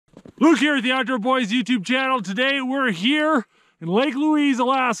Luke here at the Outdoor Boys YouTube channel. Today we're here in Lake Louise,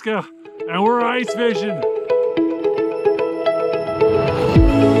 Alaska, and we're ice fishing.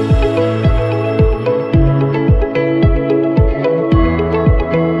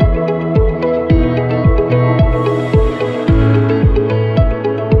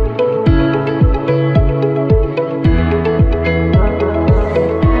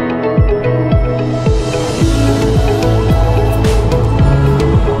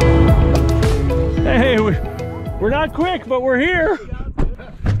 We're not quick, but we're here.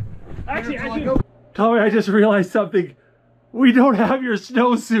 Actually, Tommy, I just realized something. We don't have your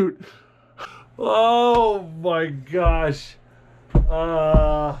snowsuit. Oh my gosh.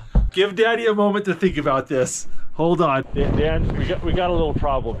 Give Daddy a moment to think about this. Hold on. Dan, we got a little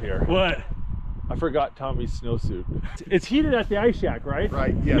problem here. What? I forgot Tommy's snowsuit. It's heated at the ice shack, right?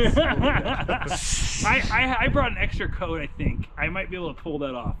 Right, yes. I brought an extra coat, I think. I might be able to pull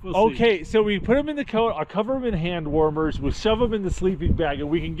that off. We'll okay, see. so we put them in the coat, I'll cover them in hand warmers, we'll shove them in the sleeping bag, and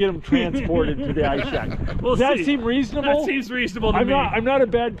we can get them transported to the ice shack. Does that seem reasonable? That seems reasonable to me. I'm not a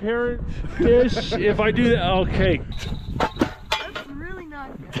bad parent-ish if I do that. Okay.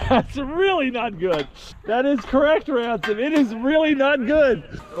 That's really not good. That is correct, Ransom. It is really not good.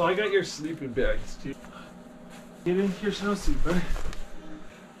 Oh, I got your sleeping bags too. Get into your snowsuit, buddy.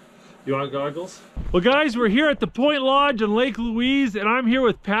 You want goggles? Well, guys, we're here at the Point Lodge on Lake Louise, and I'm here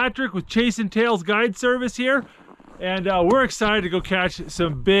with Patrick with Chasin Tails Guide Service here. And we're excited to go catch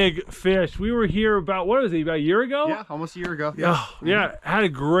some big fish. We were here about, what was it, about a year ago? Yeah, almost a year ago. Yeah. Oh, yeah, had a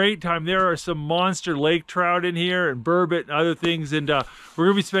great time. There are some monster lake trout in here and burbot and other things. And we're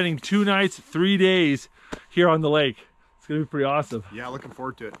gonna be spending 2 nights, 3 days here on the lake. It's gonna be pretty awesome. Yeah, looking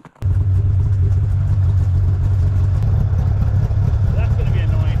forward to it. That's gonna be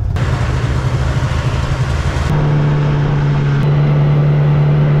annoying.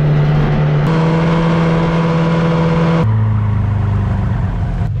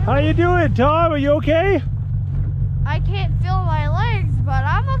 How you doing, Tom? Are you okay? I can't feel my legs, but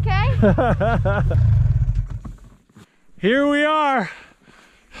I'm okay. Here we are.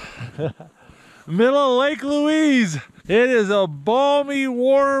 Middle of Lake Louise. It is a balmy,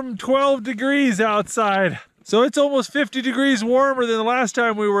 warm 12 degrees outside. So it's almost 50 degrees warmer than the last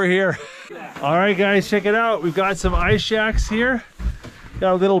time we were here. All right, guys, check it out. We've got some ice shacks here.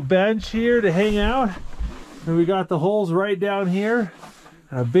 Got a little bench here to hang out. And we got the holes right down here.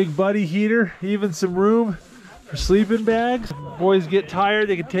 A big buddy heater, even some room for sleeping bags. Boys get tired,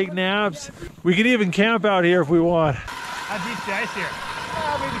 they can take naps. We can even camp out here if we want. How deep's the ice here?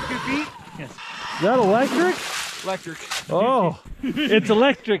 Maybe 2 feet. Yes. Is that electric? Electric. Oh, it's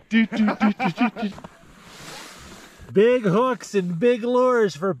electric. Big hooks and big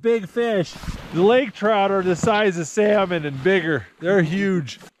lures for big fish. The lake trout are the size of salmon and bigger. They're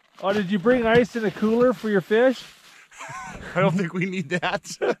huge. Oh, did you bring ice in a cooler for your fish? I don't think we need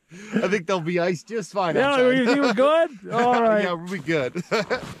that. I think they'll be iced just fine. Yeah, outside. you think we're good? All right. Yeah, we'll be good.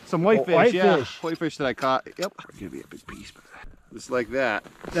 Some whitefish, whitefish. Whitefish that I caught. Yep. It's gonna be a big piece, but just like that.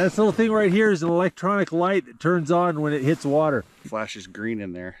 That little thing right here is an electronic light that turns on when it hits water. Flashes green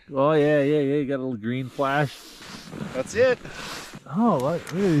in there. Oh, yeah. You got a little green flash. That's it. Oh, look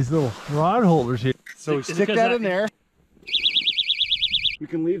at these little rod holders here. So we stick that in there. We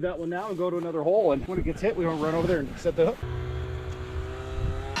can leave that one now and go to another hole, and when it gets hit, we won't run over there and set the hook.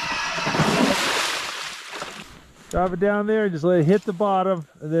 Drop it down there and just let it hit the bottom,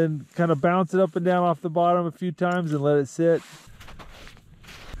 and then kind of bounce it up and down off the bottom a few times and let it sit.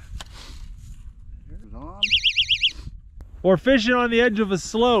 We're fishing on the edge of a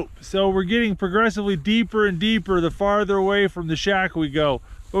slope, so we're getting progressively deeper and deeper the farther away from the shack we go.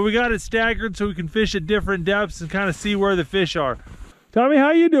 But we got it staggered so we can fish at different depths and kind of see where the fish are. Tommy,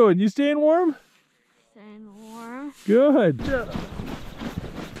 how you doing? You staying warm? Staying warm. Good. Here, I'll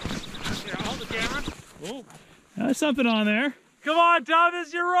hold the camera. Oh, there's something on there. Come on, Tom, this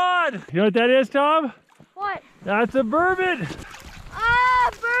is your rod. You know what that is, Tom? What? That's a burbot. Ah,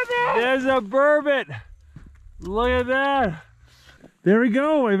 burbot! There's a burbot. Look at that. There we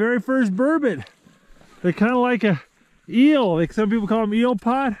go, my very first burbot. They're kind of like a eel. Like some people call them eel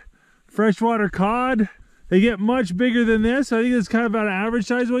pot. Freshwater cod. They get much bigger than this. I think it's kind of about an average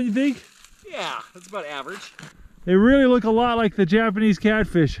size, what do you think? Yeah, that's about average. They really look a lot like the Japanese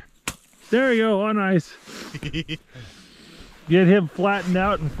catfish. There we go, on ice. Get him flattened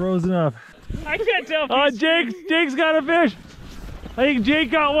out and frozen up. I can't tell. Oh, Jake's got a fish. I think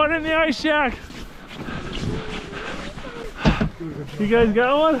Jake got one in the ice shack. You guys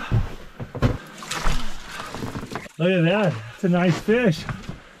got one? Look at that. It's a nice fish.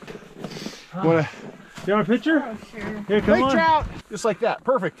 You want a picture? Oh, sure. Here, come Big on. trout. Just like that.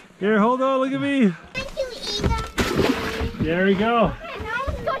 Perfect. Here, hold on, look at me. Thank you, Eva. There we go. Okay, now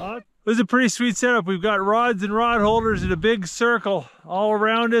let's go. This is a pretty sweet setup. We've got rods and rod holders in a big circle all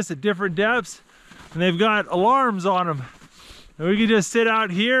around us at different depths. And they've got alarms on them. And we can just sit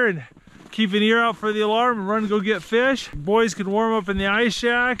out here and keep an ear out for the alarm and run and go get fish. Boys can warm up in the ice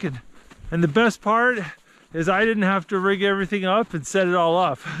shack. And the best part is I didn't have to rig everything up and set it all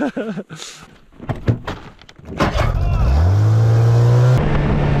up.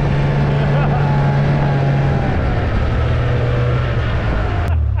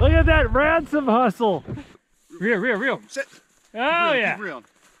 Look at that ransom hustle. Reel. Sit. Oh, yeah. Keep reeling.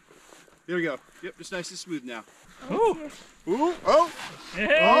 There we go. Yep, just nice and smooth now. Ooh. Ooh. Oh.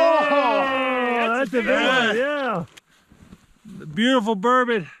 Hey, Oh, that's a big one, yeah. Beautiful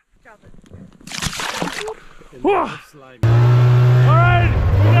burbot. Whoa. All right,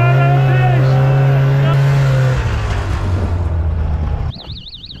 we got a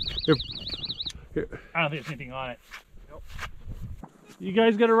fish. Here. I don't think there's anything on it. You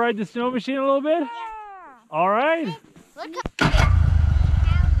guys got to ride the snow machine a little bit? Yeah. All right. Look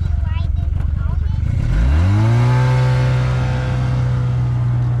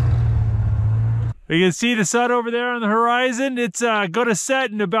You can see the sun over there on the horizon. It's going to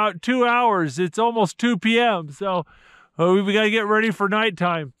set in about 2 hours. It's almost 2 p.m. So we got to get ready for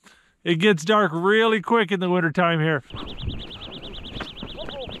nighttime. It gets dark really quick in the wintertime here.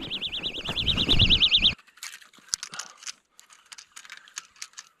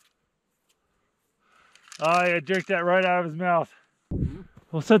 Oh, yeah, jerked that right out of his mouth.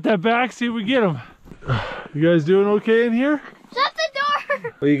 We'll set that back, see if we get him. You guys doing okay in here? Shut the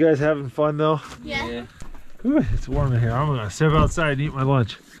door. Are you guys having fun though? Yeah. Ooh, it's warm in here. I'm gonna step outside and eat my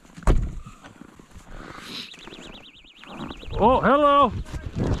lunch. Oh, hello.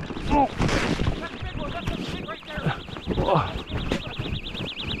 Oh. Oh.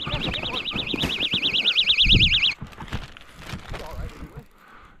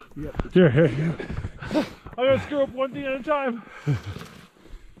 Here. I'm gonna screw up one thing at a time.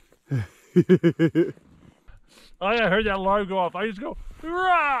 Oh yeah, I heard that alarm go off. I just go,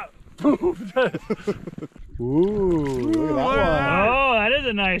 rah! Boom! Ooh, look at that one. Oh, that is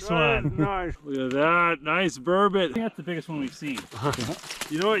a nice one. Nice. Look at that. Nice burbot. I think that's the biggest one we've seen.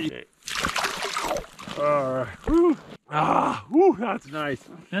 You know what? Woo. Ah, woo, that's nice.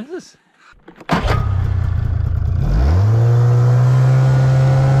 This is.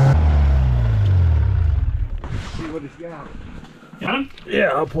 See what he's got. Got him? Yeah,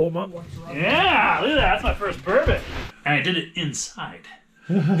 I'll pull him up. Yeah, look at that. That's my first burbot. And I did it inside.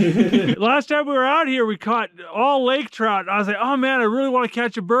 Last time we were out here, we caught all lake trout. I was like, oh man, I really want to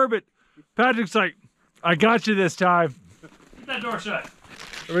catch a burbot. Patrick's like, I got you this time. Get that door shut.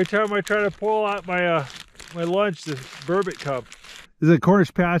 Every time I try to pull out my my lunch, the burbot come. This is a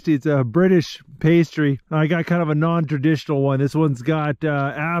Cornish pasty. It's a British pastry. I got kind of a non-traditional one. This one's got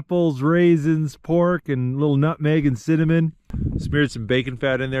apples, raisins, pork, and a little nutmeg and cinnamon. Smeared some bacon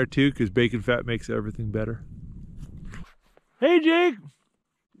fat in there too, because bacon fat makes everything better. Hey Jake,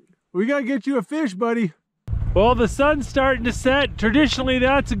 we gotta get you a fish, buddy. Well, the sun's starting to set. Traditionally,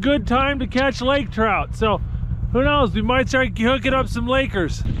 that's a good time to catch lake trout. So, who knows? We might start hooking up some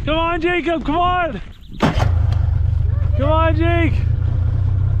Lakers. Come on, Jacob, come on! Come on, Jake!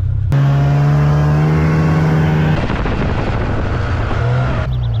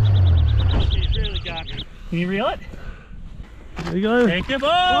 He's really got me. Can you reel it? There you go. Jacob,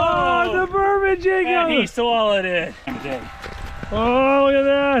 Oh, the burbot, Jacob! And he swallowed it. Oh, look at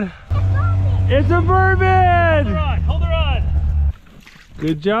that! It's a burbot! Hold her on.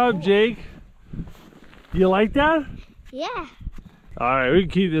 Good job, Jake. You like that? Yeah. All right, we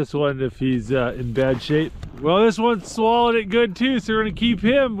can keep this one if he's in bad shape. Well, this one swallowed it good too, so we're gonna keep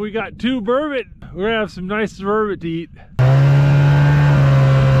him. We got 2 burbot. We're gonna have some nice burbot to eat.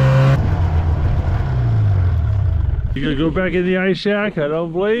 You gonna go back in the ice shack? I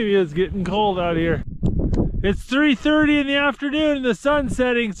don't blame you, it's getting cold out here. It's 3:30 in the afternoon and the sun's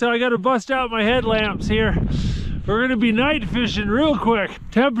setting, so I gotta bust out my headlamps here. We're gonna be night fishing real quick.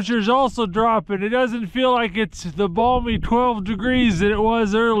 Temperature's also dropping. It doesn't feel like it's the balmy 12 degrees that it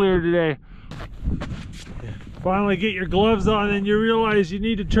was earlier today. Finally get your gloves on and you realize you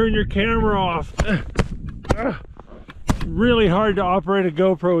need to turn your camera off. Really hard to operate a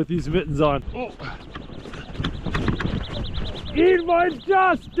GoPro with these mittens on. Oh. Eat my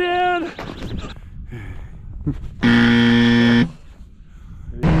dust, Dan!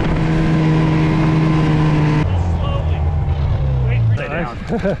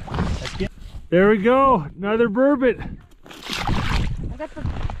 There we go, another burbot. I got the...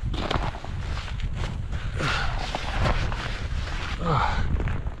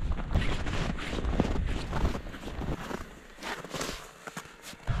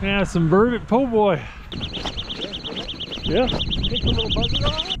 Yeah, some Burbot poboy. Yeah. Take the little buzzer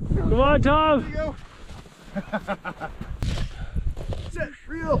off. Come on, Tom. There you go. Set,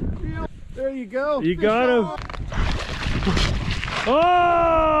 reel. There you go. You Fish got him. on.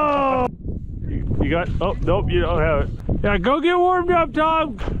 Oh! You got, oh, nope, you don't have it. Yeah, go get warmed up,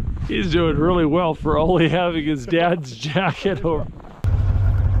 Tom. He's doing really well for only having his dad's jacket over.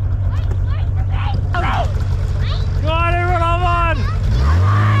 Come on, everyone, hold on.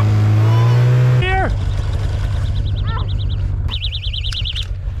 Here.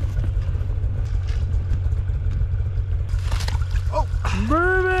 Oh,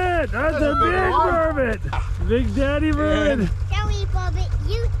 Burbot! That's a big Burbot! Big Daddy Burbot! Sorry, Burbot,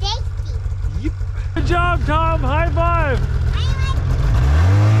 you tasty. yep. Good job, Tom! High five!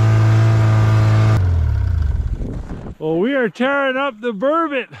 Well, we are tearing up the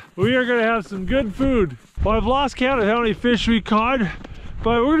Burbot. We are gonna have some good food. Well, I've lost count of how many fish we caught,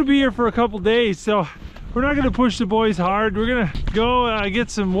 but we're gonna be here for a couple days, so we're not gonna push the boys hard. We're gonna go get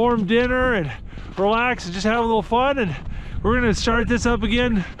some warm dinner and relax and just have a little fun, and we're gonna start this up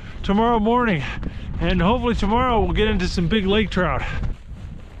again tomorrow morning. And hopefully tomorrow we'll get into some big lake trout.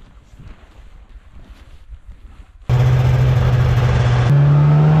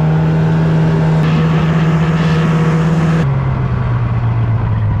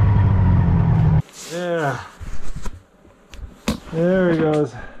 Yeah. There he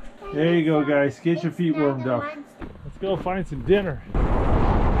goes. There you go, guys. Get your feet warmed up. Let's go find some dinner.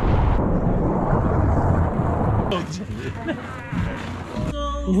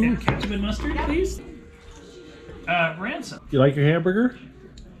 And ketchup and mustard, please. Ransom. You like your hamburger?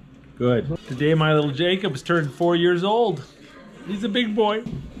 Good. Today my little Jacob's turned 4 years old. He's a big boy.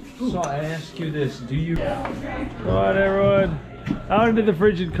 So I ask you this, do you... Come on, everyone. Out into the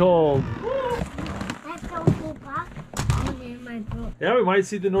frigid cold. That's so cool, Pop. In my boat. Yeah, we might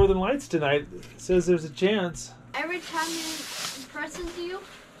see the northern lights tonight. It says there's a chance. Every time you impressing to you.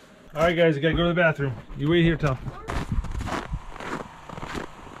 All right, guys, we gotta go to the bathroom. You wait here, Tom.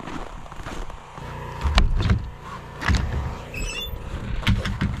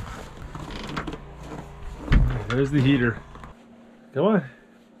 There's the heater. Come on.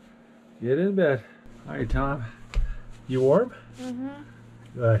 Get in bed. All right, Tom. You warm? Mm-hmm.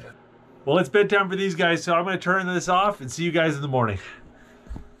 Good. Well, it's bedtime for these guys, so I'm going to turn this off and see you guys in the morning.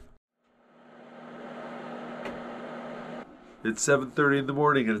 It's 7:30 in the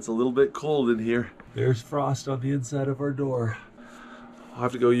morning and it's a little bit cold in here. There's frost on the inside of our door. I'll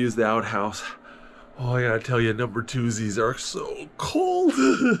have to go use the outhouse. Oh, I gotta tell you, number twosies are so cold.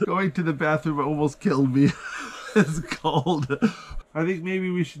 Going to the bathroom almost killed me. It's cold. I think maybe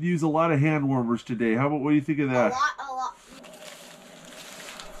we should use a lot of hand warmers today. How about, what do you think of that? A lot.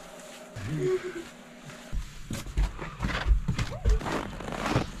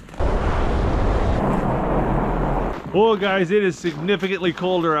 Well, guys, it is significantly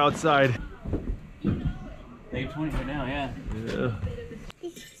colder outside. Negative 20 right now, yeah. Yeah.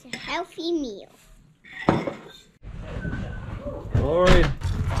 This is a healthy meal. All right.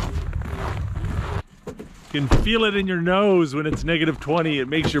 You can feel it in your nose when it's negative 20. It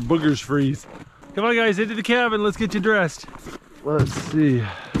makes your boogers freeze. Come on, guys, into the cabin. Let's get you dressed. Let's see.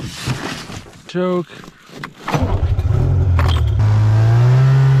 Choke.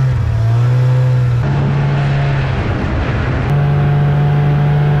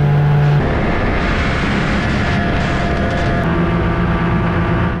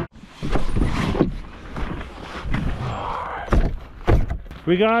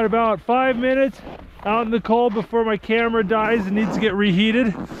 We got about 5 minutes out in the cold before my camera dies and needs to get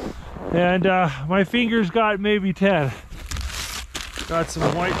reheated. And my fingers got maybe 10. Got some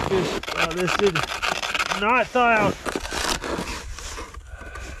whitefish. This did not thaw out.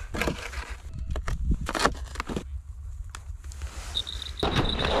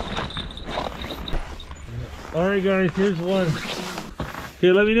 All right, guys, here's one.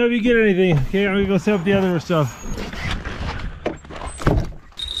 Okay, let me know if you get anything. Okay, I'm gonna go set up the other stuff.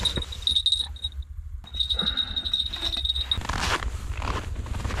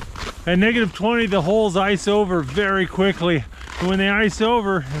 At negative 20, the holes ice over very quickly. And when they ice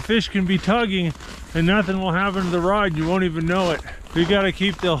over, the fish can be tugging and nothing will happen to the rod. You won't even know it. We got to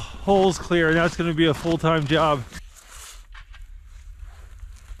keep the holes clear, and that's going to be a full-time job.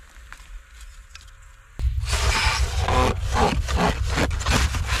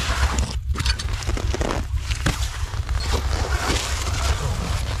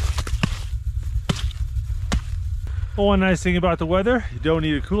 Well, one nice thing about the weather, you don't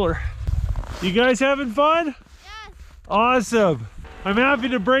need a cooler. You guys having fun? Yes. Awesome. I'm happy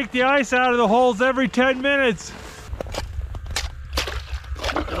to break the ice out of the holes every 10 minutes.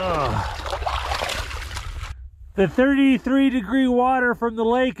 The 33-degree water from the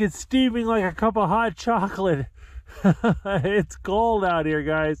lake is steaming like a cup of hot chocolate. It's cold out here,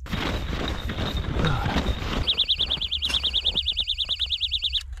 guys.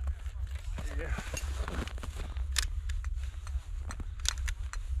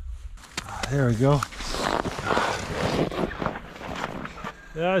 There we go.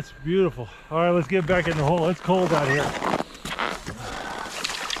 That's beautiful. All right, let's get back in the hole. It's cold out here.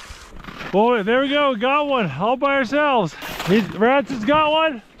 Boy, there we go. Got one all by ourselves. Ransom's got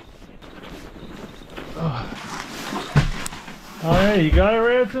one. All right, you got it,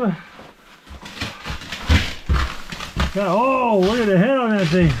 Ransom. Oh, look at the head on that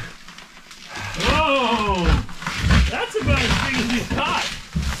thing. Whoa! That's about as big as we caught.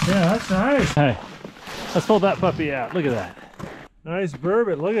 Yeah, that's nice. Hey, let's pull that puppy out. Look at that. Nice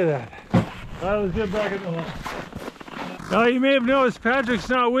burbot. Look at that. All right, let's get back in the hole. Now, you may have noticed Patrick's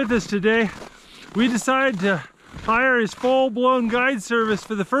not with us today. We decided to hire his full-blown guide service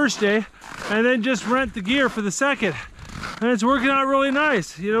for the first day and then just rent the gear for the second. And it's working out really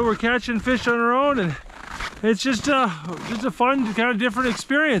nice. You know, we're catching fish on our own, and it's just a fun, kind of different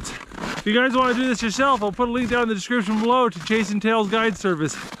experience. If you guys want to do this yourself, I'll put a link down in the description below to Chasin Tails guide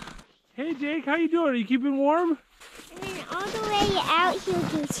service. Hey Jake, how you doing? Are you keeping warm? I mean, all the way out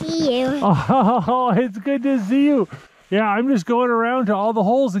here to see you. Oh, it's good to see you. Yeah, I'm just going around to all the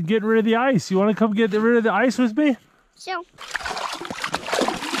holes and getting rid of the ice. You want to come get rid of the ice with me? So.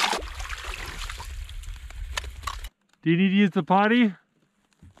 Do you need to use the potty?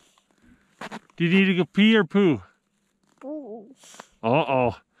 Do you need to go pee or poo? Ooh.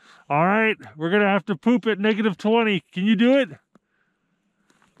 Uh-oh. All right, we're going to have to poop at -20. Can you do it?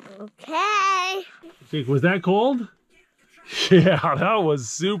 Okay. Jake, was that cold? Yeah, that was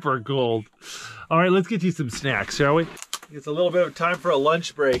super cold. All right, let's get you some snacks, shall we? It's a little bit of time for a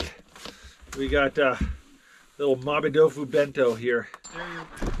lunch break. We got little mabidofu bento here.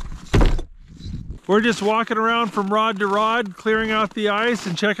 We're just walking around from rod to rod, clearing out the ice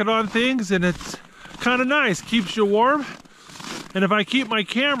and checking on things, and it's kind of nice. Keeps you warm. And if I keep my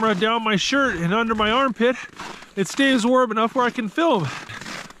camera down my shirt and under my armpit, it stays warm enough where I can film.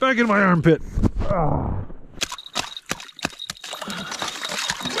 Back in my armpit. Oh.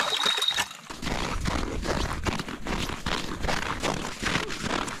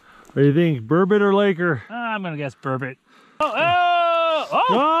 What do you think, burbot or laker? I'm gonna guess burbot. Oh!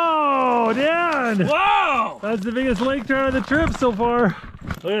 Oh, Dan! Whoa! That's the biggest lake trout of the trip so far.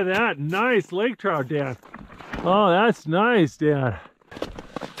 Look at that, nice lake trout, Dan. Oh, that's nice, Dan.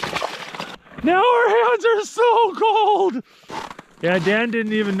 Now our hands are so cold! Yeah, Dan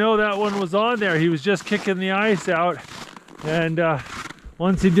didn't even know that one was on there. He was just kicking the ice out. And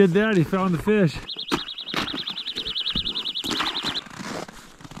once he did that, he found the fish.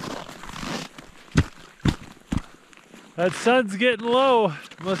 That sun's getting low.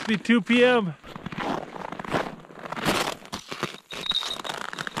 Must be 2 p.m.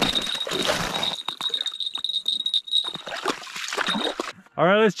 All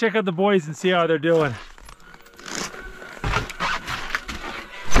right, let's check out the boys and see how they're doing.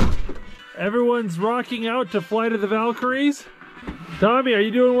 Everyone's rocking out to Flight of the Valkyries. Tommy, are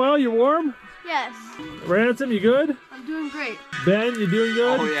you doing well? You warm? Yes. Ransom, you good? I'm doing great. Ben, you doing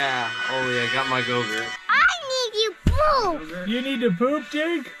good? Oh yeah, got my go-gurt. I need you poop. You need to poop,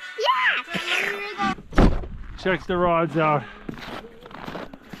 Jake? Yeah. Check the rods out.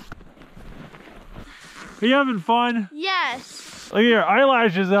 Are you having fun? Yes. Look at your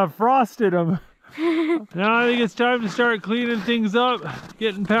eyelashes have frosted them. Now I think it's time to start cleaning things up,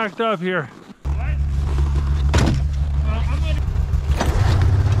 getting packed up here.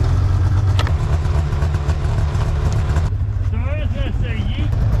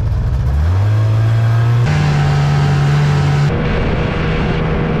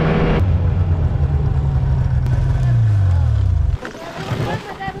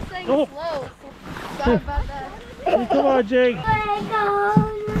 Oh. Sorry about that. Come on, Jake.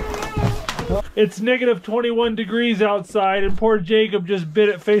 It's -21 degrees outside, and poor Jacob just bit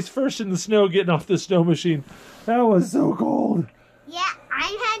it face first in the snow getting off the snow machine. That was so cold. Yeah,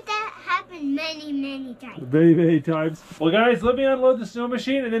 I've had that happen many times. Many times. Well, guys, let me unload the snow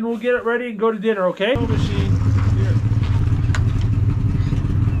machine, and then we'll get it ready and go to dinner, okay? Snow machine.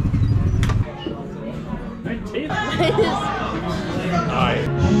 Here. All right.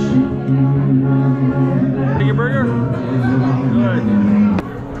 Take your burger? Good.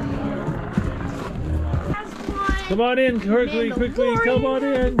 Come on in, quickly. Come on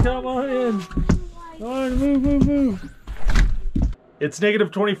in. Come on, move. It's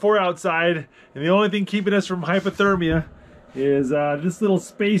 -24 outside, and the only thing keeping us from hypothermia is this little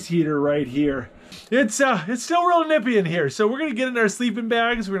space heater right here. It's still real nippy in here, so we're gonna get in our sleeping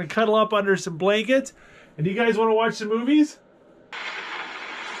bags. We're gonna cuddle up under some blankets. And do you guys want to watch some movies?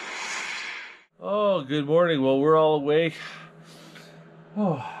 Oh, good morning. Well, we're all awake.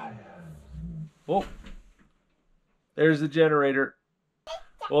 Oh, there's the generator.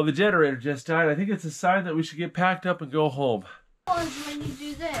 Well, the generator just died. I think it's a sign that we should get packed up and go home. When you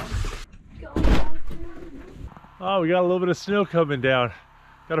do this. Oh, we got a little bit of snow coming down.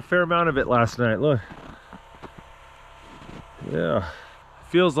 Got a fair amount of it last night. Look. Yeah.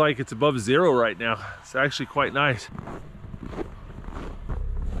 Feels like it's above 0 right now. It's actually quite nice.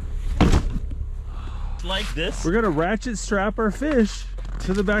 Like this. We're gonna ratchet strap our fish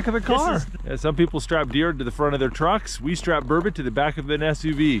to the back of the car. Yeah, some people strap deer to the front of their trucks. We strap burbot to the back of an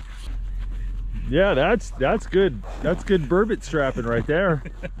SUV. Yeah, that's good. That's good burbot strapping right there.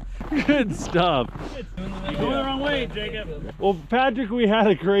 Good stuff. You're going the wrong way, Jacob. Well, Patrick, we had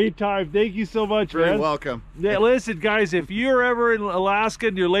a great time. Thank you so much, man. You're welcome. Yeah, listen, guys, if you're ever in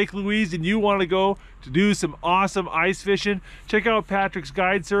Alaska near Lake Louise and you want to go to do some awesome ice fishing, check out Patrick's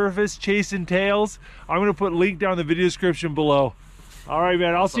guide service, Chasin Tails. I'm going to put a link down in the video description below. All right,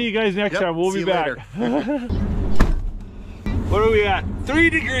 man. I'll see you guys next time. We'll be back. What are we at? 3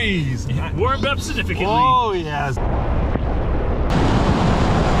 degrees. Yeah, warmed up significantly. Oh, yes.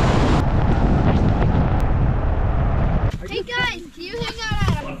 Hey guys, can you hang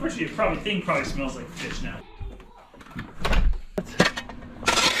out at Well, unfortunately, your thing probably smells like fish now.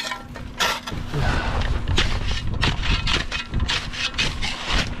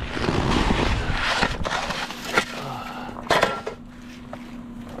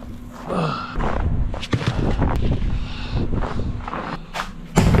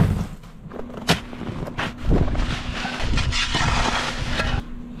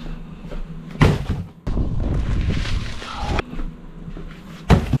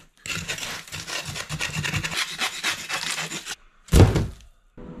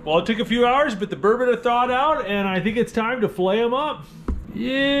 Well, it took a few hours, but the burbot are thawed out, and I think it's time to fillet them up.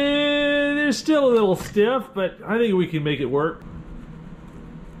 Yeah, they're still a little stiff, but I think we can make it work.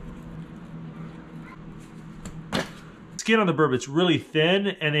 Skin on the burbot's really thin,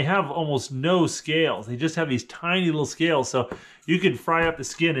 and they have almost no scales. They just have these tiny little scales, so you could fry up the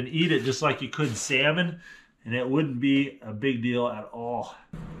skin and eat it just like you could salmon, and it wouldn't be a big deal at all.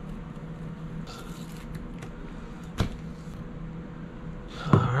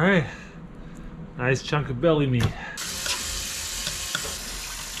 All right, nice chunk of belly meat.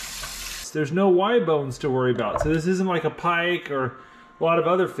 There's no Y bones to worry about, so this isn't like a pike or a lot of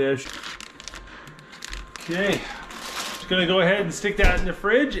other fish. Okay, just gonna go ahead and stick that in the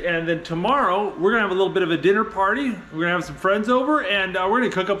fridge, and then tomorrow we're gonna have a little bit of a dinner party. We're gonna have some friends over, and we're gonna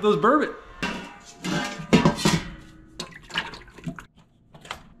cook up those burbot.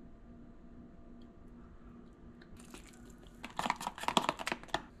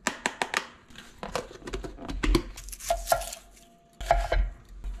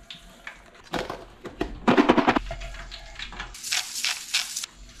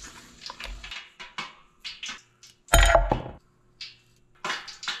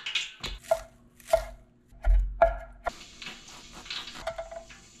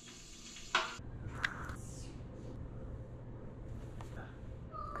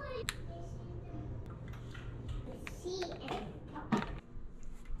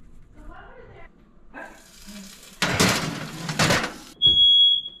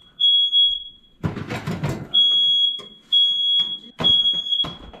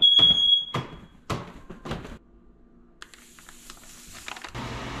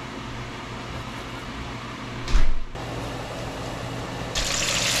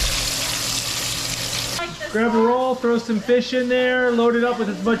 Grab a roll, throw some fish in there, load it up with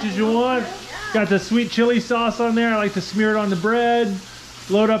as much as you want. Got the sweet chili sauce on there. I like to smear it on the bread.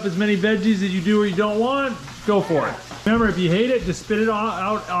 Load up as many veggies as you do or you don't want. Go for it. Remember, if you hate it, just spit it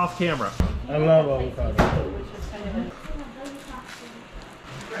out off camera. I love avocado.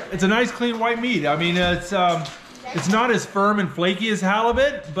 It's a nice clean white meat. I mean, it's not as firm and flaky as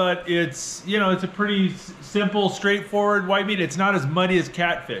halibut, but it's, you know, it's a pretty simple, straightforward white meat. It's not as muddy as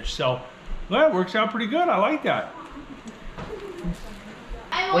catfish. So, well, it works out pretty good. I like that.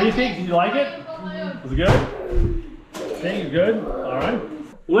 What do you think? Did you like it? Was it good? Think it's good? All right.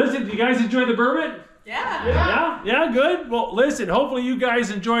 Listen, do you guys enjoy the burbot? Yeah. Yeah, good. Well, listen, hopefully you guys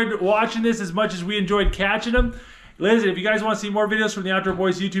enjoyed watching this as much as we enjoyed catching them. Listen, if you guys want to see more videos from the Outdoor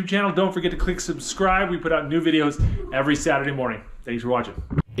Boys YouTube channel, don't forget to click subscribe. We put out new videos every Saturday morning. Thanks for watching.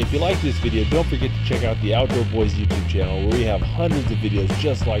 If you like this video, don't forget to check out the Outdoor Boys YouTube channel where we have hundreds of videos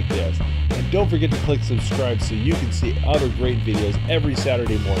just like this. And don't forget to click subscribe so you can see other great videos every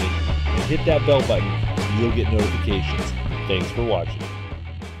Saturday morning. And hit that bell button so you'll get notifications. Thanks for watching.